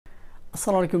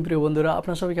আসসালামু আলাইকুম প্রিয় বন্ধুরা,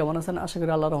 আপনারা সবাই কেমন আছেন? আশা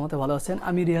করি আল্লাহর রহমতে ভালো আছেন।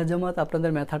 আমি রিয়াজ জামাত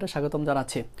আপনাদের ম্যাথ স্বাগতম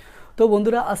জানাচ্ছি। তো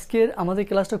বন্ধুরা, আজকের আমাদের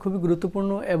ক্লাসটা খুবই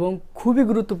গুরুত্বপূর্ণ এবং খুবই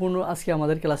গুরুত্বপূর্ণ আজকে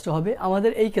আমাদের ক্লাসটা হবে।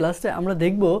 আমাদের এই ক্লাসটা আমরা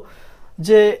দেখব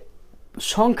যে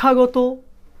সংখ্যাগত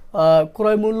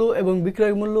ক্রয় মূল্য এবং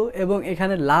বিক্রয় মূল্য এবং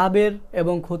এখানে লাভের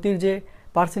এবং ক্ষতির যে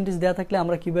পার্সেন্টেজ দেওয়া থাকলে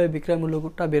আমরা কীভাবে বিক্রয়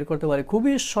মূল্যটা বের করতে পারি,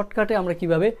 খুবই শর্টকাটে আমরা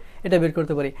কিভাবে এটা বের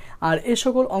করতে পারি। আর এই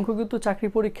সকল অঙ্ক কিন্তু চাকরি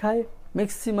পরীক্ষায়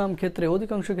ম্যাক্সিমাম ক্ষেত্রে,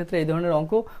 অধিকাংশ ক্ষেত্রে এই ধরনের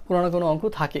অঙ্ক কোনো না কোনো অঙ্ক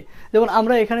থাকে। যেমন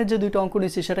আমরা এখানে যে দুইটা অঙ্ক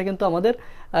নিচ্ছি সেটা কিন্তু আমাদের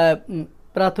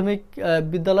প্রাথমিক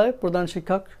বিদ্যালয় প্রধান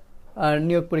শিক্ষক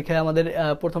নিয়োগ পরীক্ষায় আমাদের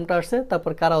প্রথমটা আসছে,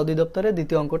 তারপর কারা অধিদপ্তরে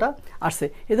দ্বিতীয় অঙ্কটা আসছে।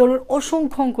 এই ধরনের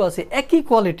অসংখ্য অঙ্ক আছে একই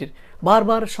কোয়ালিটির,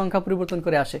 বারবার সংখ্যা পরিবর্তন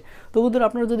করে আসে। তো বন্ধুরা,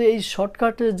 আপনারা যদি এই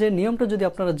শর্টকাটের যে নিয়মটা যদি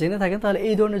আপনারা জেনে থাকেন, তাহলে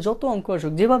এই ধরনের যত অঙ্ক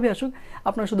আসুক, যেভাবে আসুক,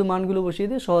 আপনারা শুধু মানগুলো বসিয়ে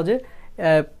দিয়ে সহজে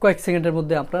কয়েক সেকেন্ডের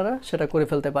মধ্যে আপনারা সেটা করে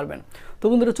ফেলতে পারবেন। তো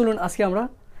বন্ধুরা, চলুন আজকে আমরা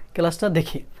ক্লাসটা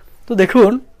দেখি। তো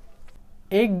দেখুন,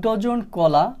 1 ডজন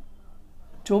কলা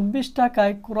 24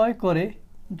 টাকায় ক্রয় করে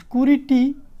 20টি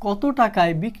কত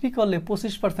টাকায় বিক্রি করলে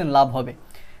 25% লাভ হবে।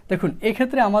 দেখুন,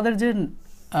 এক্ষেত্রে আমাদের যে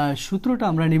সূত্রটা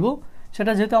আমরা নিব,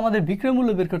 সেটা যেহেতু আমাদের বিক্রয় মূল্য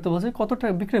বের করতে বলছে, কত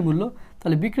টাকা বিক্রয় মূল্য,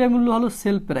 তাহলে বিক্রয় মূল্য হলো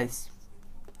সেল প্রাইস।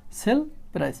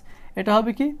 এটা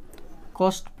হবে কি,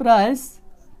 কস্ট প্রাইস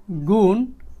গুণ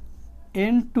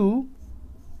N2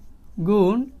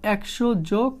 গুণ 100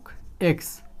 যোগ X,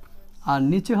 আর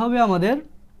নিচে হবে আমাদের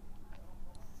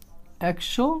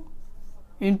 100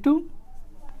 ইন্টু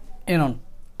N1।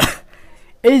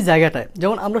 এই জায়গাটায়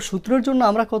যেমন আমরা সূত্রের জন্য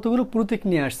আমরা কতগুলো প্রতীক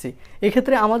নিয়ে আসছি,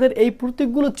 এক্ষেত্রে আমাদের এই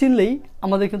প্রতীকগুলো চিনলেই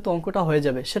আমাদের কিন্তু অঙ্কটা হয়ে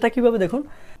যাবে। সেটা কিভাবে দেখুন,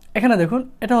 এখানে দেখুন,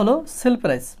 এটা হলো সেল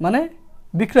প্রাইস মানে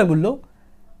বিক্রয় মূল্য,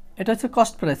 এটা হচ্ছে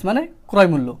কস্ট প্রাইস মানে ক্রয়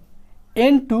মূল্য।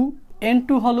 N2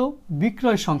 হলো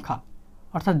বিক্রয় সংখ্যা,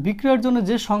 অর্থাৎ বিক্রয়ের জন্য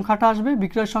যে সংখ্যাটা আসবে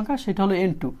বিক্রয় সংখ্যা, সেটা হলো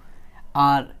N2।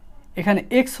 আর এখানে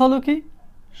X হলো কি,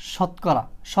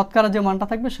 শতকরা যে মানটা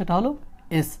থাকবে সেটা হলো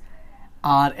S।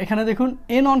 আর এখানে দেখুন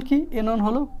N1 কি, N1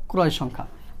 হলো ক্রয় সংখ্যা।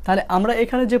 তাহলে আমরা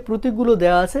এখানে যে প্রতীকগুলো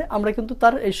দেওয়া আছে আমরা কিন্তু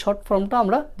তার এই শর্ট ফর্মটা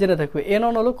আমরা জেনে থাকবো।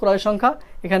 N1 হলো ক্রয় সংখ্যা,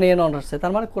 এখানে N1 আসছে,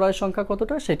 তার মানে ক্রয় সংখ্যা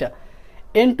কতটা সেটা।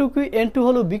 N2 কি, N2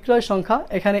 হলো বিক্রয় সংখ্যা,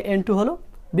 এখানে N2 হলো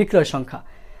বিক্রয় সংখ্যা।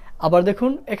 আবার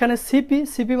দেখুন এখানে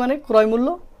সিপি মানে ক্রয় মূল্য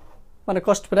মানে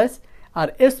কস্ট প্রাইস, আর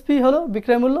এসপি হলো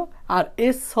বিক্রয় মূল্য, আর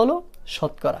এস হলো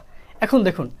শতকরা। এখন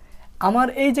দেখুন আমার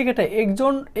এই জায়গাটায়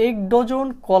 1 ডজন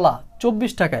কলা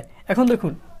 24 টাকায়। এখন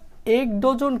দেখুন 1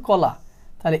 ডজন কলা,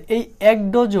 তাহলে এই 1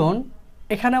 ডজন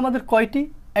এখানে আমাদের কয়টি,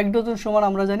 1 ডজন সমান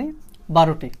আমরা জানি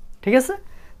 12টি, ঠিক আছে?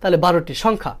 তাহলে 12টি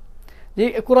সংখ্যা, যে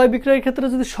ক্রয় বিক্রয়ের ক্ষেত্রে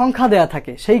যদি সংখ্যা দেয়া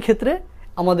থাকে সেই ক্ষেত্রে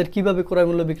আমাদের কিভাবে ক্রয়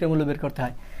মূল্য বিক্রয় মূল্য বের করতে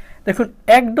হয়। দেখুন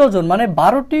 1 ডজন মানে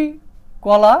 12টি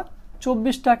কলা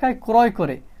 24 টাকায় ক্রয়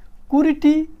করে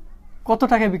 20টি কত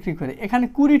টাকায় বিক্রি করে, এখানে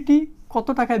 20টি কত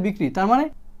টাকায় বিক্রি, তার মানে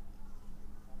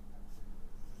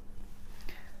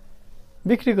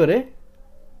বিক্রি করে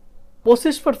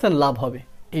 25% লাভ হবে।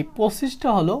 এই 25টা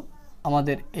হলো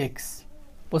আমাদের X,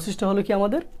 25টা হলো কি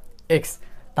আমাদের X।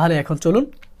 তাহলে এখন চলুন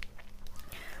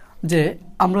যে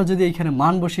আমরা যদি এইখানে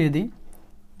মান বসিয়ে দিই,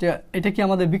 যে এটা কি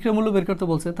আমাদের বিক্রয় মূল্য বের করতে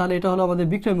বলছে, তাহলে এটা হলো আমাদের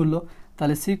বিক্রয় মূল্য।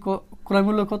 তাহলে ক্রয়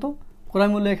মূল্য কত,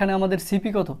 ক্রয় মূল্য এখানে আমাদের সিপি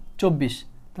কত 24,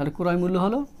 তাহলে ক্রয় মূল্য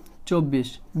হলো 24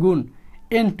 গুণ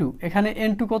N2, এখানে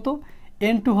N2 কত,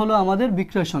 N2 হলো আমাদের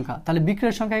বিক্রয় সংখ্যা, তাহলে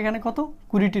বিক্রয় সংখ্যা এখানে কত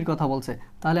 20টির কথা বলছে,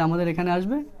 তাহলে আমাদের এখানে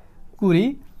আসবে 20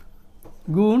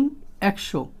 গুণ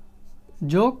 100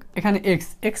 যোগ এখানে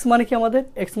X মানে কি আমাদের,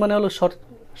 X মানে হলো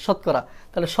শতকরা,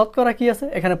 তাহলে শতকরা কি আছে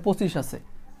এখানে 25 আছে,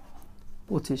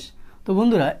 25। তো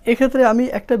বন্ধুরা, এক্ষেত্রে আমি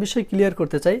একটা বিষয় ক্লিয়ার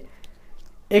করতে চাই,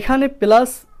 এখানে প্লাস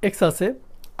X আছে,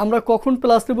 আমরা কখন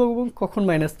প্লাস দেবো এবং কখন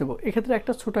মাইনাস দেবো, এক্ষেত্রে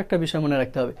ছোট একটা বিষয় মনে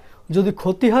রাখতে হবে। যদি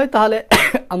ক্ষতি হয় তাহলে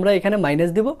আমরা এখানে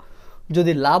মাইনাস দেব,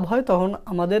 যদি লাভ হয় তখন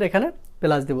আমাদের এখানে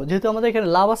প্লাস দেব। যেহেতু আমাদের এখানে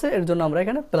লাভ আছে এর জন্য আমরা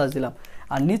এখানে প্লাস দিলাম।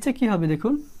 আর নিচে কি হবে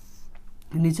দেখুন,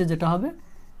 নিচে যেটা হবে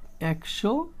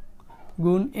 100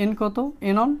 গুণ N কত,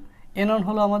 N1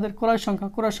 হলো আমাদের ক্রয়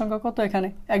সংখ্যা কত, এখানে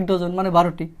 1 ডজন মানে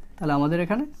 12টি, তাহলে আমাদের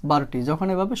এখানে 12টি, যখন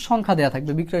এভাবে সংখ্যা দেওয়া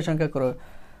থাকবে বিক্রয় সংখ্যা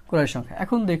ক্রয় সংখ্যা।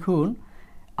 এখন দেখুন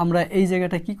আমরা এই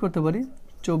জায়গাটা কি করতে পারি,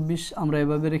 24 আমরা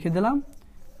এভাবে রেখে দিলাম,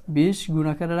 20 গুণ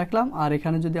আকারে রাখলাম, আর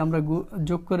এখানে যদি আমরা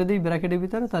যোগ করে দিই ব্র্যাকেটের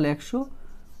ভিতরে, তাহলে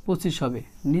 125 হবে।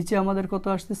 নিচে আমাদের কত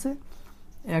আসতেছে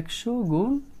 100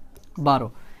 গুণ 12।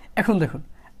 এখন দেখুন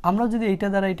আমরা যদি এইটা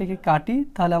দ্বারা এটাকে কাটি,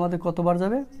 তাহলে আমাদের কতবার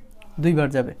যাবে, 2বার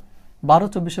যাবে, 12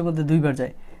 24-এর মধ্যে 2বার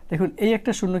যায়। দেখুন এই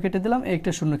একটা শূন্য কেটে দিলাম, এই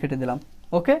একটা শূন্য কেটে দিলাম,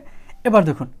 ওকে। এবার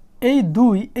দেখুন এই 2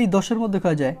 এই 10-এর মধ্যে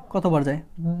কয় যায়, কতবার যায়,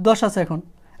 10 আছে, এখন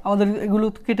আমাদের এগুলো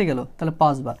কেটে গেল, তাহলে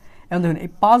 5 বার। এখন দেখুন এই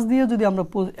 5 দিয়ে যদি আমরা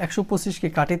 125কে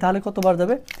কাটি তাহলে কতবার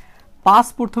যাবে, 5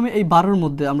 প্রথমে এই 12-র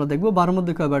মধ্যে আমরা দেখব 12-র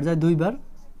মধ্যে কয়বার যায়, 2বার,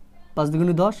 5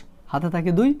 দুগুণে 10, হাতে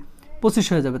থাকে 2, 25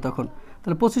 হয়ে যাবে তখন।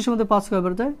 তাহলে 25 এর মধ্যে 5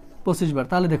 কয়বার যায়? 25 বার।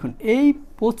 তাহলে দেখুন এই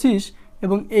 25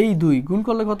 এবং এই 2 গুণ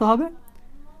করলে কত হবে?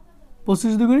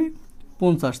 25 দুগুণে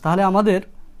 50। তাহলে আমাদের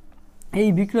এই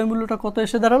বিক্রয় মূল্যটা কত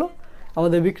এসে দাঁড়ালো?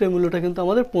 আমাদের বিক্রয় মূল্যটা কিন্তু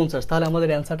আমাদের 50। তাহলে আমাদের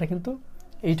অ্যান্সারটা কিন্তু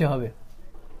এইটা হবে।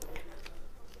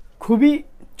 খুবই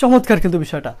চমৎকার কিন্তু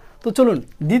বিষয়টা। তো চলুন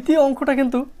দ্বিতীয় অঙ্কটা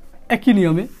কিন্তু একই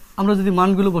নিয়মে আমরা যদি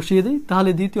মানগুলো বসিয়ে দিই তাহলে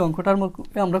দ্বিতীয় অঙ্কটার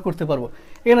মধ্যে আমরা করতে পারবো।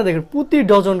 এখানে দেখেন প্রতি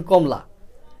ডজন কমলা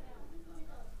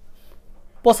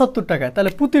 75 টাকায়,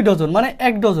 তাহলে প্রতি ডজন মানে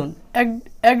এক ডজন,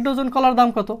 এক ডজন কলার দাম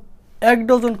কত? এক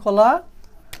ডজন কলা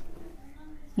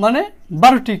মানে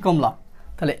 12টি কমলা।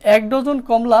 তাহলে এক ডজন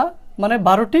কমলা মানে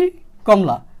 12টি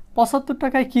কমলা 75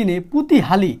 টাকায় কিনে প্রতি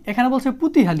হালি, এখানে বলছে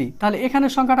প্রতি হালি, তাহলে এখানে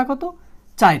সংখ্যাটা কত?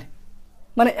 4,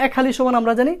 মানে এক হালি সমান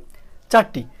আমরা জানি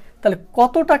 4টি। তাহলে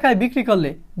কত টাকায় বিক্রি করলে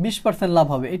 20% লাভ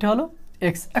হবে? এটা হলো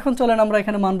এক্স। এখন চলেন আমরা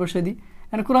এখানে মান বসিয়ে দিই।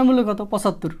 এখানে ক্রয় মূল্য কত?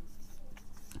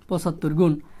 75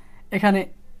 গুণ এখানে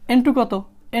N2 কত?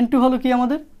 N2 হলো কি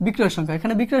আমাদের বিক্রয়ের সংখ্যা।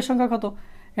 এখানে বিক্রয়ের সংখ্যা কত?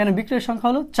 এখানে বিক্রয়ের সংখ্যা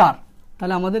হলো 4,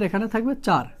 তাহলে আমাদের এখানে থাকবে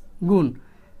 4 গুণ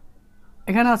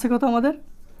এখানে আছে কত আমাদের?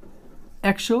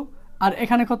 100, আর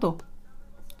এখানে কত?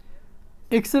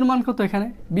 এক্স এর মান কত? এখানে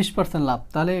 20% লাভ,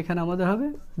 তাহলে এখানে আমাদের হবে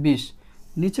 20।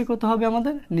 নিচে কত হবে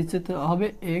আমাদের? নিচে হবে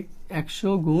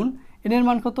 100 গুণ এন এর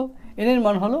মান কত? এন এর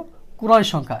মান হলো ক্রয়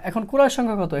সংখ্যা। এখন ক্রয়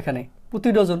সংখ্যা কত? এখানে প্রতি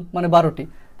ডজন মানে 12টি,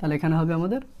 তাহলে এখানে হবে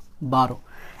আমাদের 12।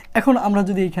 এখন আমরা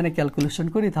যদি এখানে ক্যালকুলেশন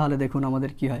করি তাহলে দেখুন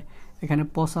আমাদের কি হয়। এখানে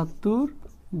 75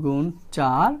 গুণ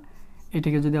 4,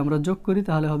 এটাকে যদি আমরা যোগ করি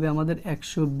তাহলে হবে আমাদের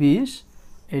 120,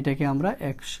 এটাকে আমরা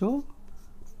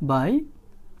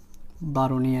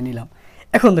 100/12 নিয়ে নিলাম।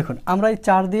 এখন দেখুন আমরা এই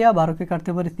 4 দিয়ে 12কে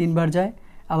কাটতে পারি 3 বার যায়,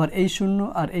 আবার এই 0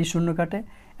 আর এই 0 কাটে।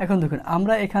 এখন দেখুন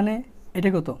আমরা এখানে এটা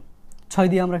কত? 6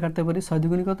 দিয়ে আমরা কাটতে পারি, 6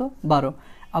 দুগুণে কত? 12।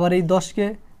 আবার এই 10কে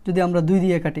যদি আমরা 2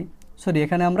 দিয়ে কাটি, সরি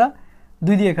এখানে আমরা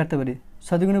 2 দিয়ে কাটতে পারি,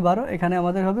 6 দুগুণে 12, এখানে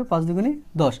আমাদের হবে 5 দুগুণে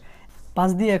 10।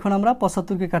 5 দিয়ে এখন আমরা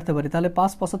 75কে কাটতে পারি, তাহলে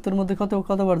 5 75 মধ্যে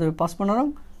কতবার দেবে? 5 15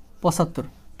 75,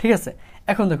 ঠিক আছে।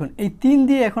 এখন দেখুন এই 3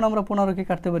 দিয়ে এখন আমরা 15কে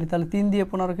কাটতে পারি, তাহলে 3 দিয়ে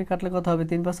 15কে কাটলে কত হবে?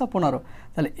 3 5 15।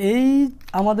 তাহলে এই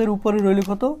আমাদের উপরে রইল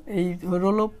কত? এই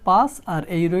রইল 5 আর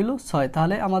এই রইল 6,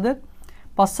 তাহলে আমাদের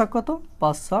 5 ছক কত?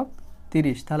 5 ছক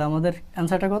 30। তাহলে আমাদের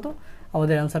অ্যান্সারটা কত?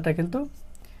 আমাদের অ্যান্সারটা কিন্তু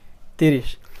 30।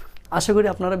 আশা করি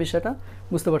আপনারা বিষয়টা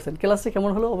বুঝতে পারছেন। ক্লাসে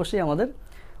কেমন হলো অবশ্যই আমাদের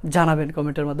জানাবেন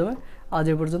কমেন্টের মাধ্যমে। আজ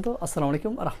এ পর্যন্ত। আসসালামু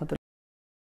আলাইকুম ওয়া রাহমাতুল্লাহ।